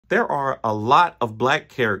There are a lot of black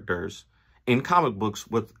characters in comic books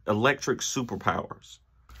with electric superpowers.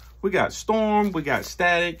 We got Storm, we got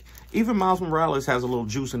Static, even Miles Morales has a little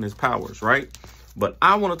juice in his powers, right? But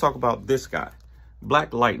I want to talk about this guy,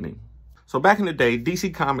 Black Lightning. So back in the day,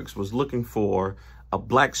 DC Comics was looking for a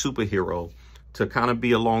black superhero to kind of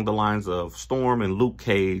be along the lines of Storm and Luke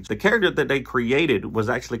Cage. The character that they created was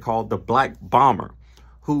actually called the Black Bomber,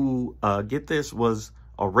 who, get this, was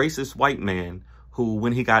a racist white man who,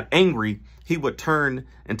 when he got angry, he would turn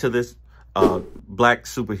into this black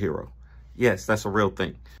superhero. Yes, that's a real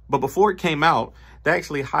thing. But before it came out, they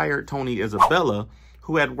actually hired Tony Isabella,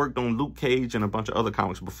 who had worked on Luke Cage and a bunch of other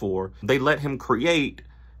comics before. They let him create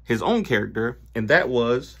his own character, and that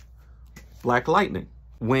was Black Lightning.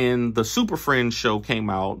 When the Super Friends show came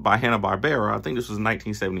out by Hanna-Barbera, I think this was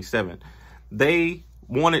 1977, they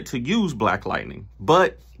wanted to use Black Lightning.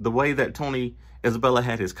 But the way that Tony Isabella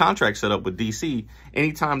had his contract set up with DC,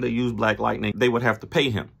 anytime they used Black Lightning, they would have to pay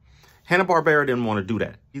him. Hanna-Barbera didn't want to do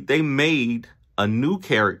that. They made a new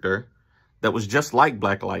character that was just like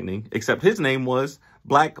Black Lightning, except his name was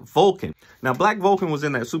Black Vulcan. Now, Black Vulcan was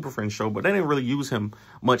in that Super Friends show, but they didn't really use him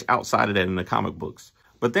much outside of that in the comic books.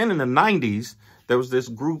 But then in the 90s, there was this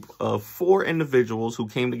group of 4 individuals who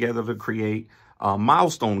came together to create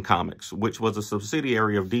Milestone Comics, which was a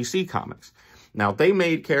subsidiary of DC Comics. Now, they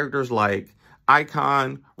made characters like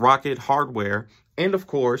Icon, Rocket, Hardware, and of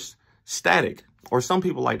course, Static, or some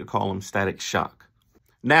people like to call him Static Shock.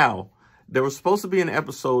 Now, there was supposed to be an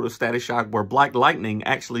episode of Static Shock where Black Lightning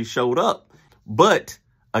actually showed up. But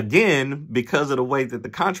again, because of the way that the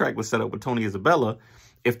contract was set up with Tony Isabella,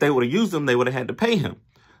 if they would have used him, they would have had to pay him.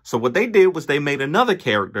 So what they did was they made another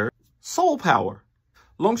character, Soul Power.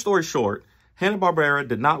 Long story short, Hanna-Barbera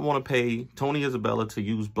did not want to pay Tony Isabella to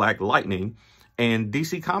use Black Lightning, and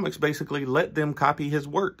DC Comics basically let them copy his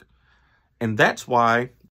work. And that's why